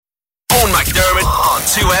McDermott on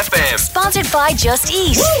 2FM. Sponsored by Just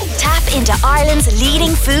Eat. Tap into Ireland's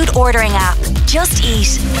leading food ordering app. Just Eat.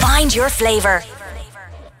 Find your flavour.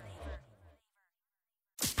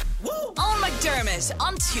 On McDermott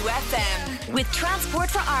on 2FM. With Transport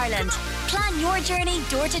for Ireland. Plan your journey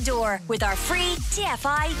door to door with our free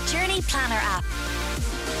TFI Journey Planner app.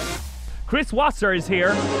 Chris Wasser is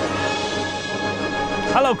here.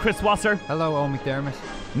 Hello, Chris Wasser. Hello, Owen McDermott.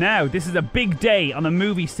 Now, this is a big day on the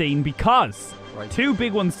movie scene because two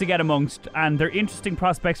big ones to get amongst, and they're interesting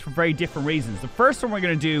prospects for very different reasons. The first one we're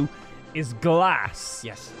going to do is Glass.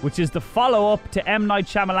 Yes. Which is the follow-up to M. Night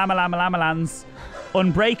Shyamalan's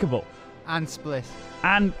Unbreakable. And Split.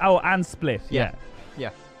 And Split, yeah.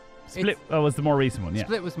 Split was the more recent one, yeah.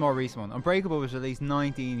 Split was the more recent one. Unbreakable was released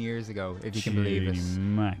 19 years ago, if you can believe it.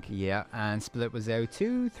 Mac. Yeah, and Split was out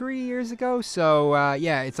 2-3 years ago. So,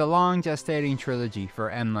 it's a long gestating trilogy for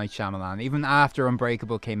M. Night Shyamalan. Even after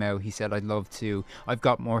Unbreakable came out, he said, I've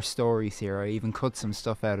got more stories here. I even cut some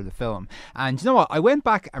stuff out of the film. And you know what? I went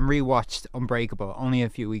back and rewatched Unbreakable only a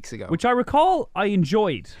few weeks ago. Which I recall I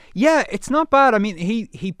enjoyed. Yeah, it's not bad. I mean,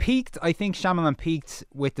 he peaked, I think Shyamalan peaked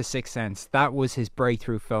with The Sixth Sense. That was his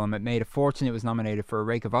breakthrough film. It made a fortune. It was nominated for a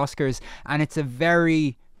rake of Oscars, and it's a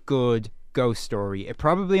very good ghost story. It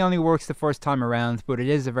probably only works the first time around, but it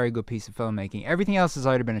is a very good piece of filmmaking. Everything else has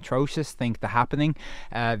either been atrocious, think The Happening,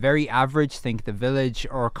 very average, think The Village,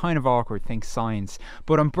 or kind of awkward, think Signs.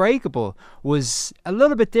 But Unbreakable was a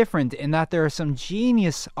little bit different in that there are some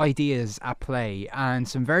genius ideas at play and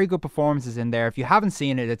some very good performances in there. If you haven't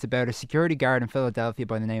seen it, it's about a security guard in Philadelphia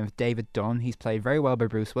by the name of David Dunn. He's played very well by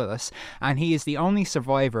Bruce Willis, and he is the only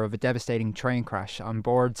survivor of a devastating train crash. On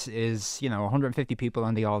board is 150 people,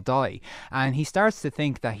 and they all die. And he starts to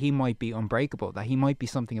think that he might be unbreakable, that he might be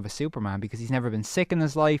something of a Superman because he's never been sick in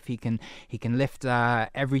his life. He can lift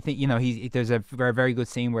everything. There's a very, very good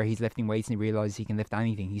scene where he's lifting weights and he realizes he can lift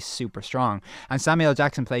anything. He's super strong. And Samuel L.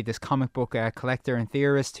 Jackson played this comic book collector and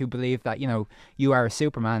theorist who believed that you are a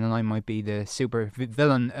Superman and I might be the super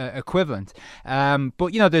villain equivalent.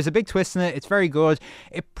 But there's a big twist in it. It's very good.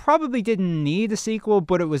 It probably didn't need a sequel,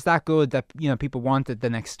 but it was that good that people wanted the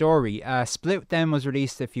next story. Split then was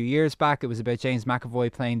released a few years back. It was about James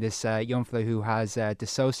McAvoy playing this young fella who has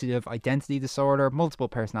dissociative identity disorder, multiple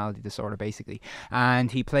personality disorder basically,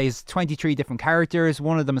 and he plays 23 different characters.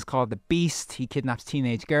 One of them is called the Beast. He kidnaps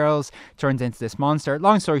teenage girls, turns into this monster.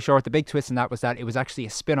 Long story short, the big twist in that was that it was actually a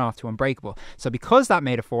spin-off to Unbreakable. So because that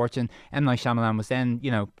made a fortune, M. Night Shyamalan was then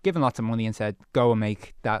given lots of money and said go and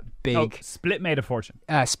make that big. Split made a fortune.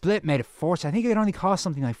 Split made a fortune. I think it only cost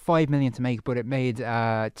something like $5 million to make, but it made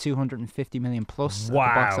 $250 million plus at the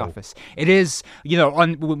box office. It is,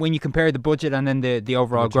 when you compare the budget and then the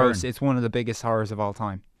overall gross, it's one of the biggest horrors of all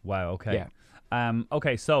time. Wow, okay. Yeah.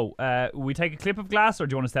 Okay, so we take a clip of Glass, or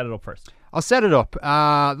do you want to set it up first? I'll set it up.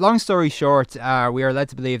 Long story short, we are led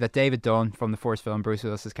to believe that David Dunn, from the first film, Bruce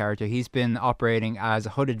Willis's character, he's been operating as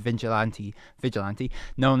a hooded vigilante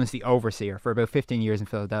known as the Overseer for about 15 years in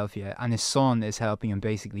Philadelphia, and his son is helping him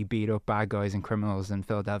basically beat up bad guys and criminals in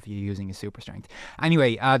Philadelphia using his super strength.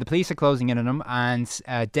 Anyway, the police are closing in on him, and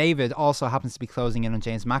David also happens to be closing in on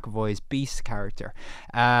James McAvoy's Beast character.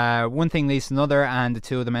 One thing leads to another, and the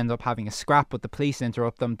two of them end up having a scrap, but the police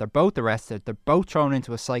interrupt them. They're both arrested. They're both thrown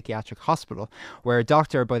into a psychiatric hospital where a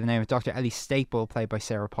doctor by the name of Dr. Ellie Staple, played by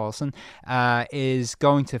Sarah Paulson, is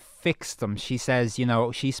going to fix them. She says,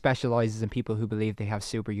 she specializes in people who believe they have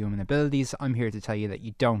superhuman abilities. I'm here to tell you that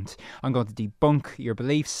you don't. I'm going to debunk your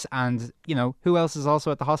beliefs. And, who else is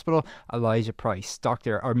also at the hospital? Elijah Price,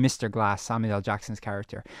 Mr. Glass, Samuel L. Jackson's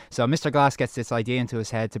character. So Mr. Glass gets this idea into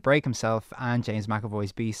his head to break himself and James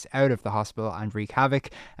McAvoy's Beast out of the hospital and wreak havoc,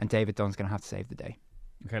 and David Dunn's going to have to save the day.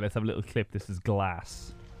 Okay, let's have a little clip. This is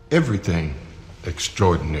Glass. Everything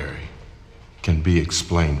extraordinary can be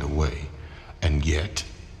explained away, and yet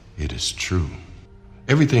it is true.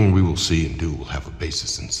 Everything we will see and do will have a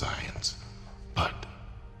basis in science, but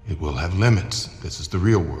it will have limits. This is the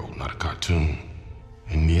real world, not a cartoon.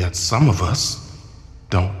 And yet some of us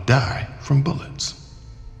don't die from bullets.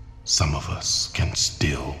 Some of us can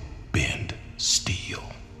still bend steel.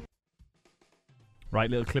 Right,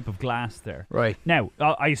 little clip of Glass there. Right. Now,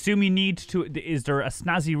 I assume you need to... Is there a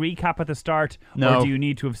snazzy recap at the start? No. Or do you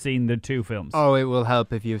need to have seen the two films? Oh, it will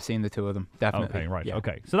help if you've seen the two of them. Definitely. Okay, right. Yeah.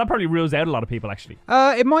 Okay. So that probably rules out a lot of people, actually.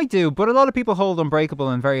 It might do, but a lot of people hold Unbreakable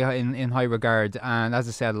in in high regard. And as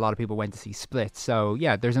I said, a lot of people went to see Split. So,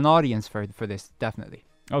 yeah, there's an audience for this, definitely.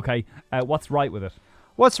 Okay. What's right with it?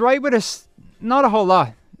 What's right with it? Not a whole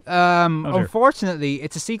lot. Unfortunately,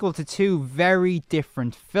 it's a sequel to two very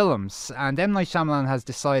different films, and M. Night Shyamalan has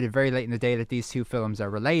decided very late in the day that these two films are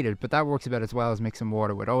related, but that works about as well as mixing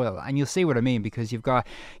water with oil, and you'll see what I mean, because you've got,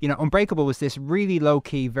 Unbreakable was this really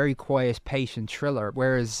low-key, very quiet, patient thriller,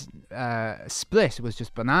 whereas Split was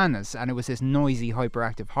just bananas, and it was this noisy,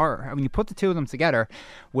 hyperactive horror. And when you put the two of them together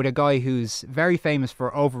with a guy who's very famous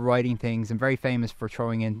for overwriting things and very famous for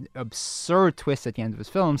throwing in absurd twists at the end of his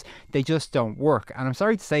films, they just don't work. And I'm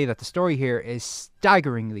sorry to say that the story here is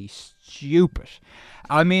staggeringly stupid.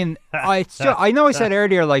 I mean, I know I said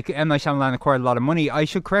earlier, like, M. Night Shyamalan acquired a lot of money. I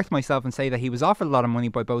should correct myself and say that he was offered a lot of money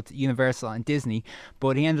by both Universal and Disney,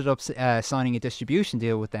 but he ended up signing a distribution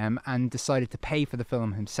deal with them and decided to pay for the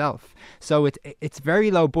film himself. So it's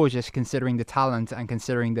very low budget considering the talent and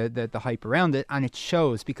considering the hype around it, and it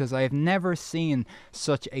shows, because I have never seen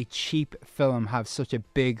such a cheap film have such a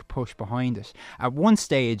big push behind it. At one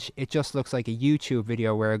stage, it just looks like a YouTube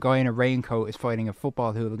video where a guy in a raincoat is fighting a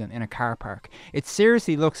football hooligan in a car park. It seriously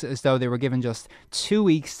looks as though they were given just 2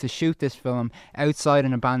 weeks to shoot this film outside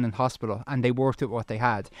an abandoned hospital, and they worked with what they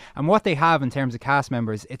had. And what they have in terms of cast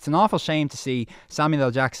members, it's an awful shame to see Samuel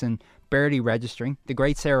L. Jackson barely registering, the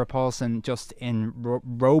great Sarah Paulson just in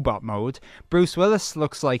robot mode. Bruce Willis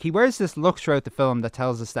looks like he wears this look throughout the film that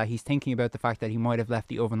tells us that he's thinking about the fact that he might have left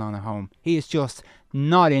the oven on at home. He is just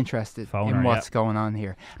not interested in what's going on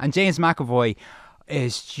here. And James McAvoy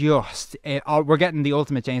is just... we're getting the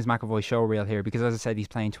ultimate James McAvoy show reel here, because as I said, he's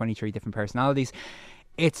playing 23 different personalities.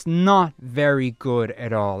 It's not very good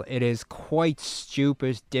at all. It is quite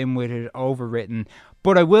stupid, dim-witted, overwritten.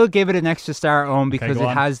 But I will give it an extra star because it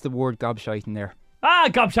has the word gobshite in there. Ah,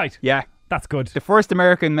 gobshite! Yeah. That's good. The first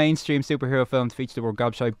American mainstream superhero film to feature the word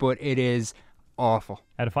gobshite, but it is awful.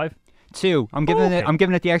 Out of 5? 2. I'm giving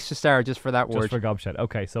it the extra star just for that word. Just for gobshite.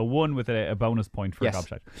 Okay, so 1 with a bonus point for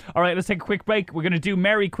gobshite. All right, let's take a quick break. We're going to do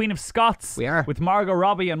Mary, Queen of Scots. We are. With Margot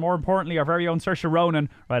Robbie and, more importantly, our very own Saoirse Ronan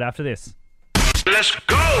right after this. Let's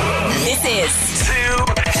go! This is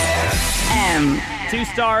 2FM. 2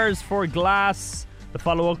 stars for Glass, the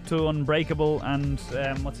follow-up to Unbreakable, and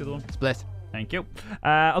what's the other one? Split. Thank you.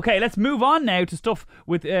 Okay, let's move on now to stuff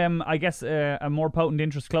with, I guess, a more potent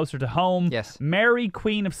interest closer to home. Yes. Mary,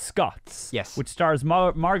 Queen of Scots. Yes. Which stars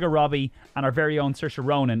Margot Robbie and our very own Saoirse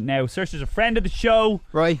Ronan. Now, Saoirse's a friend of the show.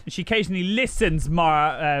 Right. She occasionally listens, Chris.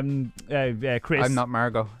 I'm not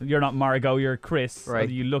Margot. You're not Margot, you're Chris. Right.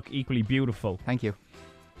 You look equally beautiful. Thank you.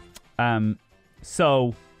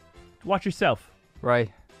 So, watch yourself.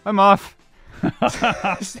 Right. I'm off.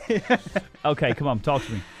 Okay, come on, talk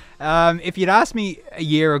to me. If you'd asked me a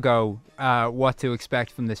year ago what to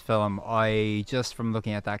expect from this film, from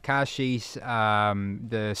looking at that cast sheet,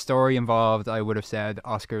 the story involved, I would have said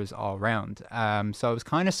Oscars all round. So I was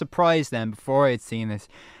kind of surprised then, before I'd seen it,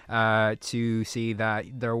 to see that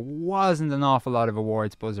there wasn't an awful lot of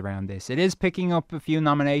awards buzz around this. It is picking up a few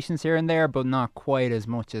nominations here and there, but not quite as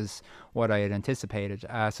much as what I had anticipated.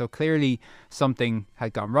 So clearly something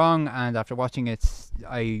had gone wrong, and after watching it,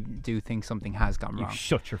 I do think something has gone wrong. You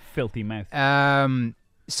shut your filthy mouth.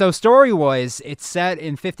 So story-wise, it's set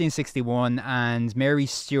in 1561, and Mary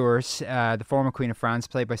Stuart, the former Queen of France,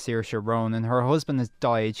 played by Saoirse Ronan, her husband has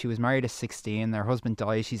died. She was married at 16. Her husband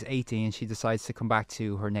died. She's 18. She decides to come back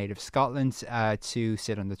to her native Scotland to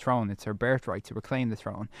sit on the throne. It's her birthright to reclaim the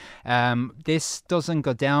throne. This doesn't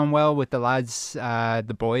go down well with the lads,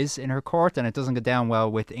 the boys in her court, and it doesn't go down well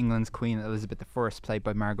with England's Queen Elizabeth I, played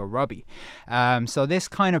by Margot Robbie. So this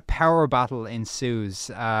kind of power battle ensues,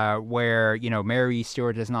 where, Mary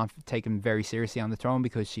Stuart is not taken very seriously on the throne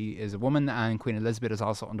because she is a woman, and Queen Elizabeth is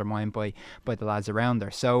also undermined by the lads around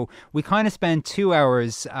her. So we kind of spend 2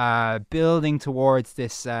 hours building towards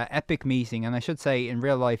this epic meeting, and I should say in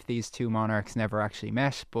real life these two monarchs never actually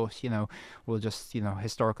met, but we'll just,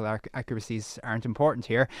 historical accuracies aren't important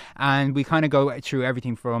here, and we kind of go through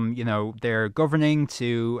everything from their governing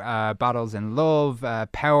to battles in love,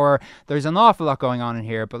 power. There's an awful lot going on in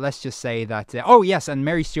here, but let's just say that and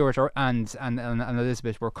Mary Stuart and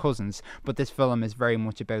Elizabeth were cousins, but this film is very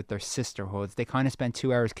much about their sisterhoods. They kind of spent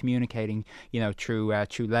 2 hours communicating, through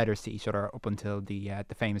letters to each other up until the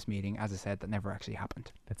famous meeting, as I said, that never actually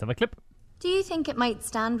happened. Let's have a clip. Do you think it might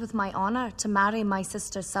stand with my honour to marry my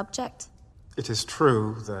sister's subject? It is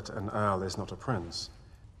true that an earl is not a prince.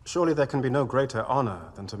 Surely there can be no greater honour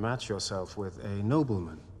than to match yourself with a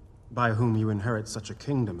nobleman, by whom you inherit such a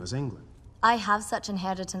kingdom as England. I have such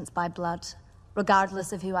inheritance by blood,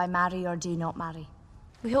 regardless of who I marry or do not marry.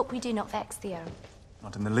 We hope we do not vex the Earl.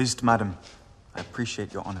 Not in the least, madam. I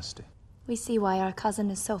appreciate your honesty. We see why our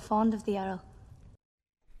cousin is so fond of the Earl.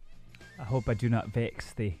 I hope I do not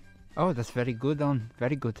vex thee. Oh, that's very good,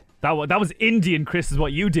 very good. That was Indian, Chris, is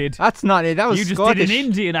what you did. That's not it. That was You just Scottish. did an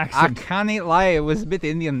Indian I accent. can't lie. It was a bit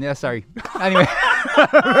Indian. Yeah, sorry. Anyway.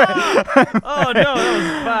 Oh, no, that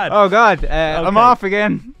was bad. Oh, God. I'm off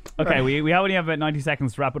again. Okay, we only have about 90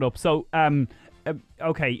 seconds to wrap it up. So,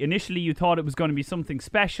 okay, initially you thought it was going to be something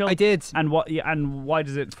special. I did. And why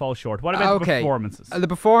does it fall short? What about the performances? The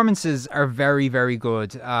performances are very, very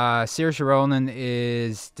good. Saoirse Ronan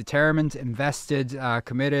is determined, invested,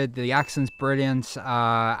 committed. The accent's brilliant.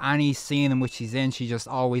 Any scene in which she's in, she just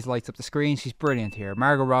always lights up the screen. She's brilliant here.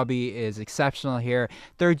 Margot Robbie is exceptional here.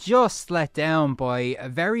 They're just let down by a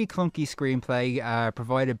very clunky screenplay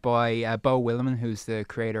provided by Beau Willimon, who's the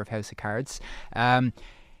creator of House of Cards.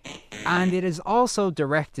 And it is also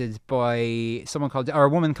directed by a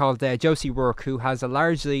woman called Josie Rourke, who has a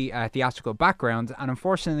largely theatrical background, and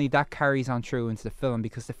unfortunately that carries on through into the film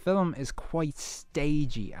because the film is quite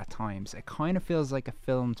stagey at times. It kind of feels like a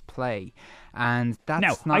filmed play, and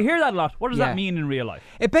that's not. I hear that a lot. What does that mean in real life?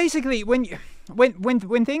 It basically when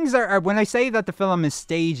things are when I say that the film is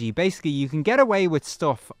stagey, basically you can get away with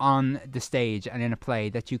stuff on the stage and in a play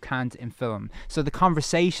that you can't in film. So the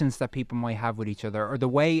conversations that people might have with each other or the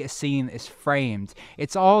way a scene is framed,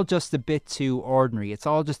 it's all just a bit too ordinary. It's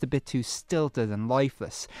all just a bit too stilted and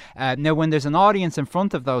lifeless. Now when there's an audience in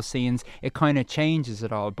front of those scenes, it kind of changes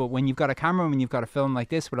it all. But when you've got a camera, when you've got a film like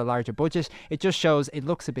this with a larger budget, it just shows it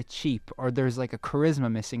looks a bit cheap, or there's like a charisma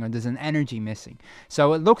missing, or there's an energy missing.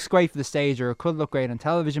 So it looks great for the stage, or it could look great on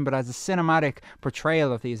television, but as a cinematic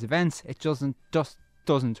portrayal of these events, it just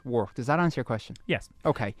doesn't work. Does that answer your question? Yes.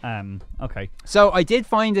 Okay. Okay. So I did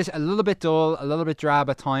find it a little bit dull, a little bit drab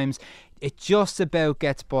at times. It just about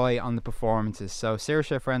gets by on the performances. So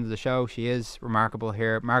Saoirse, a friend of the show, she is remarkable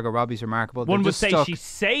here. Margot Robbie's remarkable. One would say she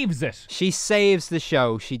saves it. She saves the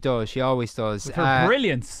show. She does. She always does. With her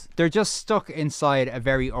brilliance. They're just stuck inside a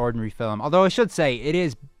very ordinary film. Although I should say it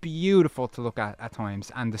is beautiful to look at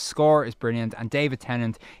times, and the score is brilliant, and David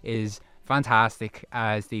Tennant is fantastic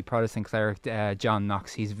as the Protestant cleric John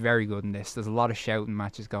Knox. He's very good in this. There's a lot of shouting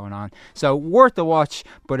matches going on. So worth the watch,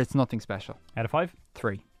 but it's nothing special. Out of 5?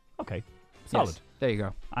 3. Okay. Solid. Yes, there you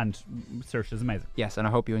go. And Saoirse is amazing. Yes, and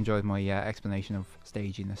I hope you enjoyed my explanation of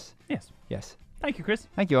staginess. Yes. Yes. Thank you, Chris.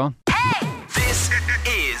 Thank you all. This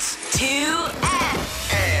is 2